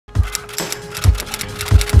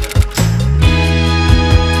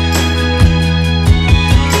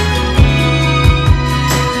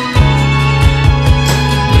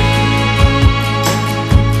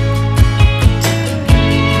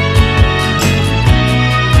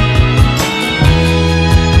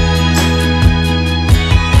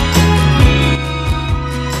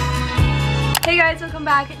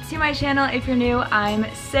my channel. If you're new, I'm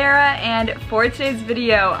Sarah, and for today's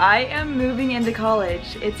video, I am moving into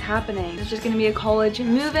college. It's happening. It's just gonna be a college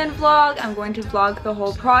move-in vlog. I'm going to vlog the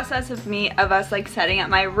whole process of us like setting up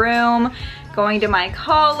my room, going to my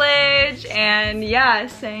college, and yeah,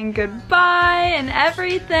 saying goodbye and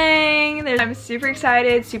everything. I'm super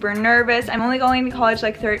excited, super nervous. I'm only going to college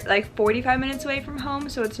like 45 minutes away from home,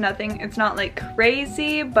 so it's not like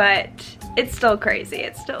crazy, but it's still crazy.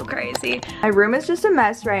 It's still crazy. My room is just a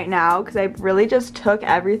mess right now because I really just took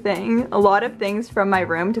a lot of things from my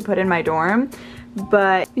room to put in my dorm.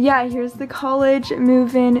 But yeah, here's the college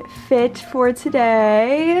move-in fit for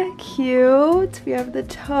today. Cute. We have the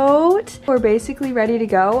tote. We're basically ready to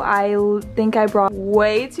go. I think I brought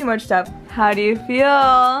way too much stuff. How do you feel?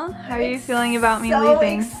 How are you feeling about me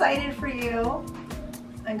leaving? So excited for you.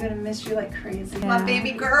 I'm gonna miss you like crazy. Yeah. My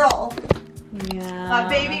baby girl. Yeah. My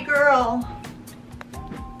baby girl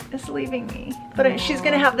is leaving me. But she's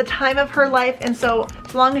gonna have the time of her life, and so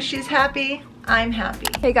as long as she's happy, I'm happy.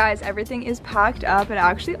 Hey guys, everything is packed up. It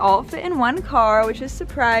actually all fit in one car, which is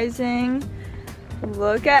surprising.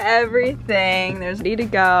 Look at everything. There's ready to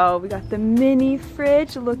go. We got the mini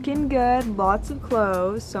fridge looking good. Lots of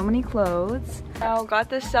clothes, so many clothes. Oh, got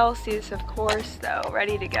the Celsius, of course, though,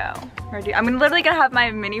 ready to go. I'm literally gonna have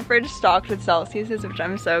my mini fridge stocked with Celsiuses, which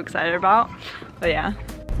I'm so excited about. But yeah.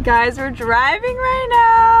 Guys, we're driving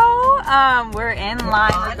right now. We're in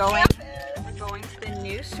line. We're going to the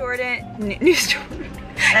new student.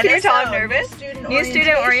 Can you tell I'm nervous? New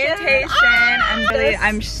student orientation.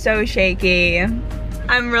 I'm so shaky.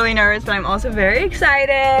 I'm really nervous, but I'm also very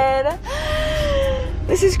excited.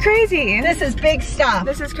 This is crazy. This is big stuff.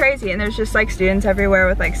 This is crazy, and there's just like students everywhere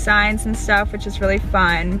with like signs and stuff, which is really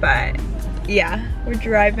fun. But yeah, we're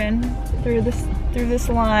driving through this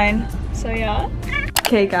line. So yeah.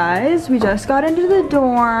 Okay guys, we just got into the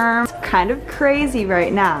dorm. It's kind of crazy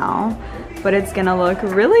right now, but it's gonna look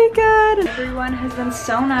really good. Everyone has been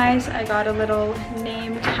so nice. I got a little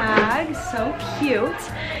name tag, so cute.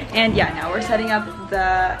 And yeah, now we're setting up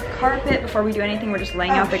the carpet. Before we do anything, we're just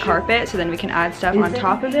laying out the carpet so then we can add stuff on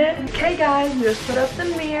top of it. Okay guys, we just put up the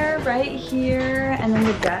mirror right here, and then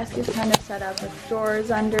the desk is kind of set up with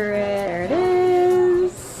drawers under it. There it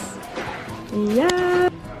is. Yeah.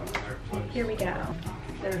 Here we go.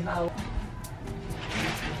 There's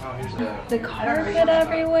the carpet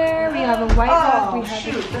everywhere. We have a whiteboard.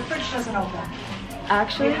 The fridge doesn't open.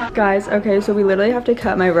 Actually, guys, okay, so we literally have to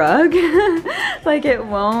cut my rug. Like, it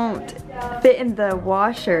won't fit in the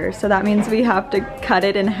washer, so that means we have to cut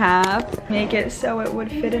it in half, make it so it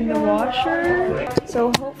would fit in the washer.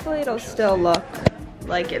 So hopefully it'll still look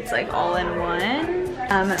like it's like all in one.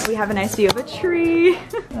 We have a nice view of a tree.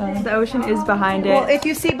 The ocean is behind it. Well, if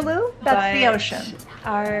you see blue, that's the ocean.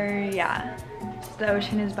 Yeah. The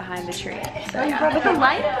ocean is behind the tree. So yeah. But the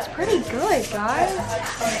lighting is pretty good, guys.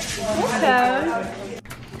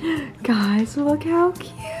 Okay. Guys, look how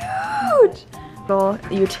cute. Little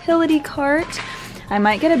utility cart. I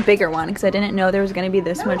might get a bigger one because I didn't know there was going to be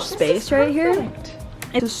this much space right here.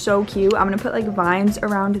 It's so cute. I'm going to put like vines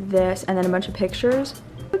around this and then a bunch of pictures.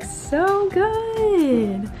 Looks so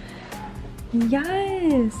good.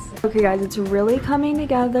 Yes. Okay guys, it's really coming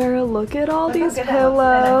together. Look at all these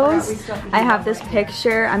pillows. I have this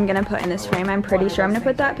picture I'm gonna put in this frame. I'm pretty sure I'm gonna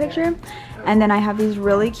put that picture. And then I have these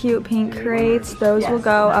really cute pink crates. Those will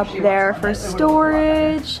go up there for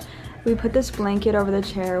storage. We put this blanket over the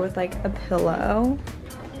chair with like a pillow.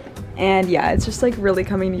 And yeah, it's just like really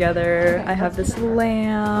coming together. I have this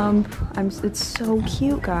lamp. It's so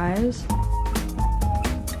cute, guys.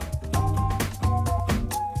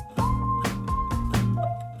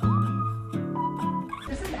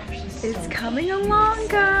 It's coming along,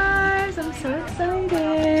 guys. I'm so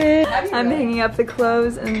excited. I'm hanging up the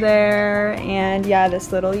clothes in there, and yeah,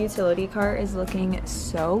 this little utility cart is looking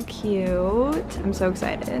so cute. I'm so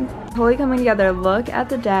excited. Totally coming together. Look at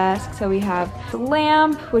the desk. So we have the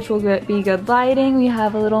lamp, which will be good lighting. We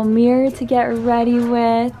have a little mirror to get ready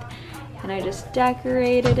with, and I just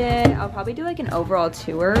decorated it. I'll probably do like an overall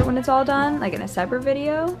tour when it's all done, like in a separate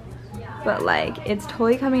video. But like, it's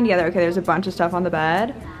totally coming together. Okay, there's a bunch of stuff on the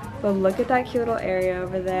bed. But look at that cute little area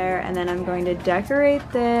over there, and then I'm going to decorate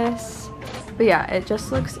this. But yeah, it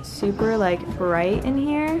just looks super like bright in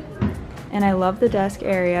here, and I love the desk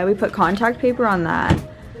area. We put contact paper on that,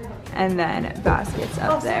 and then baskets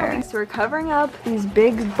up there. So we're covering up these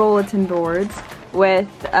big bulletin boards with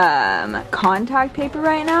contact paper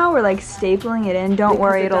right now. We're like stapling it in. Don't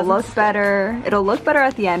worry, it'll look better. It'll look better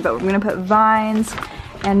at the end, but we're gonna put vines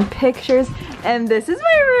and pictures. And this is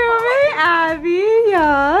my roommate, Abby,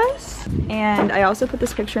 yes. And I also put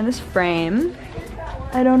this picture in this frame.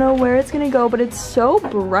 I don't know where it's gonna go, but it's so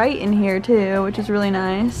bright in here too, which is really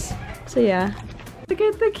nice. So yeah. Look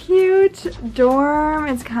at the cute dorm.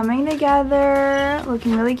 It's coming together,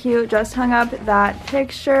 looking really cute. Just hung up that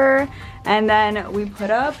picture, and then we put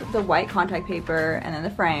up the white contact paper and then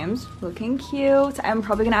the frames, looking cute. I'm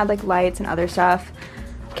probably gonna add like lights and other stuff.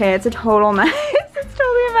 Okay, it's a total mess. It's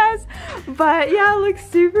totally a mess, but yeah, it looks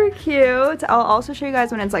super cute. I'll also show you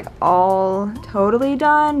guys when it's like all totally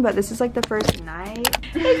done, but this is like the first night.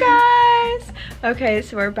 Hey guys! Okay,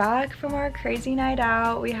 so we're back from our crazy night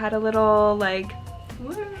out. We had a little like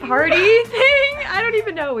party thing. I don't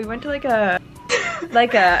even know. We went to like a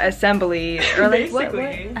assembly or like what?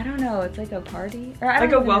 I don't know. It's like a party or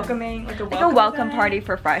like a welcome party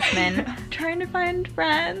for freshmen. Trying to find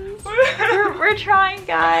friends. we're trying,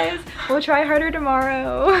 guys. We'll try harder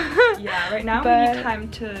tomorrow. Yeah, right now we need time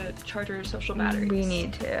to charge our social batteries. We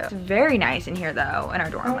need to. It's very nice in here though in our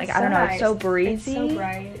dorm. Like, I don't know, nice. It's so breezy. It's so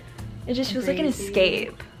bright. It just feels like an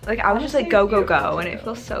escape. Like, I was just like go and it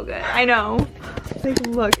feels so good. I know. Like,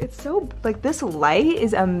 look, it's so, like, this light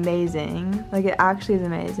is amazing. Like, it actually is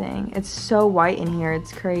amazing. It's so white in here,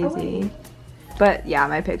 it's crazy. But yeah,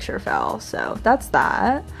 my picture fell, so that's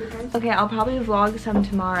that. Okay, I'll probably vlog some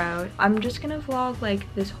tomorrow. I'm just gonna vlog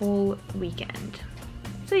like this whole weekend.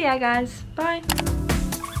 So yeah, guys, bye.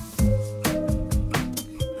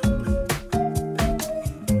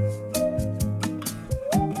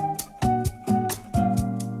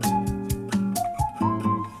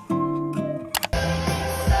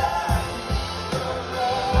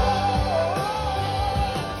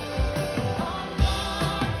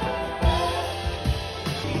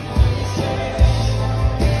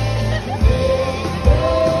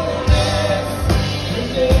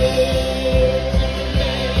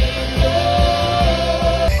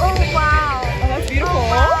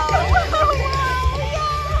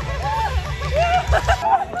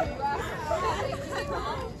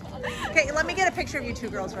 Picture of you two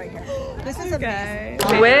girls right here. This is amazing.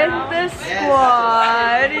 With the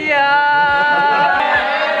squad, yeah.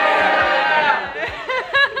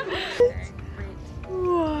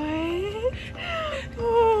 What?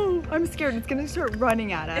 Oh, I'm scared. It's gonna start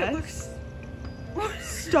running at us.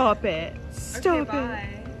 Stop it. Stop it.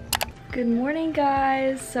 Good morning,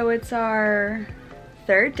 guys. So it's our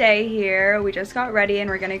third day here. We just got ready and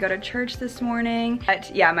we're gonna go to church this morning.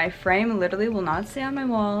 But yeah, my frame literally will not stay on my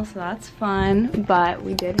wall, so that's fun. But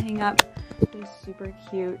we did hang up this super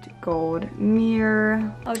cute gold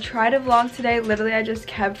mirror. I'll try to vlog today. Literally, I just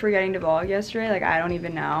kept forgetting to vlog yesterday. Like, I don't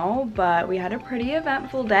even know, but we had a pretty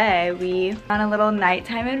eventful day. We on a little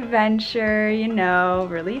nighttime adventure, you know,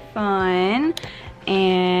 really fun.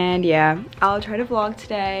 And yeah, I'll try to vlog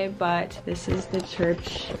today, but this is the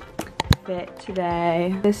church fit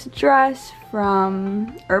today. This dress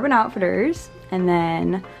from Urban Outfitters, and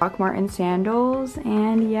then Doc Marten sandals,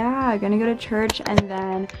 and yeah, gonna go to church, and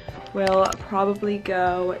then we'll probably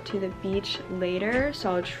go to the beach later,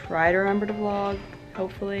 so I'll try to remember to vlog,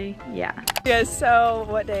 hopefully. Yeah. Yeah, so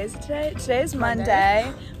what day is it today? Today is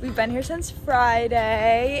Monday. We've been here since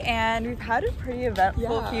Friday, and we've had a pretty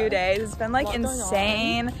eventful few days. It's been like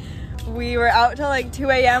insane. We were out till like 2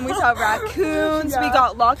 a.m. We saw raccoons. We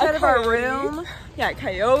got locked out of our room. Yeah,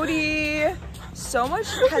 coyote. So much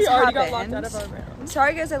has happened. Got locked out of our room.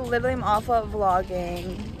 Sorry guys, I literally am awful at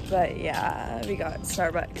vlogging. But yeah, we got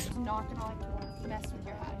Starbucks. Not gonna like mess with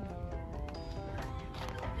your head.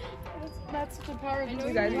 That's the power of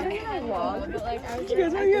you guys want to hear my vlog? You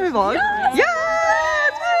guys want to hear my vlog? Yeah!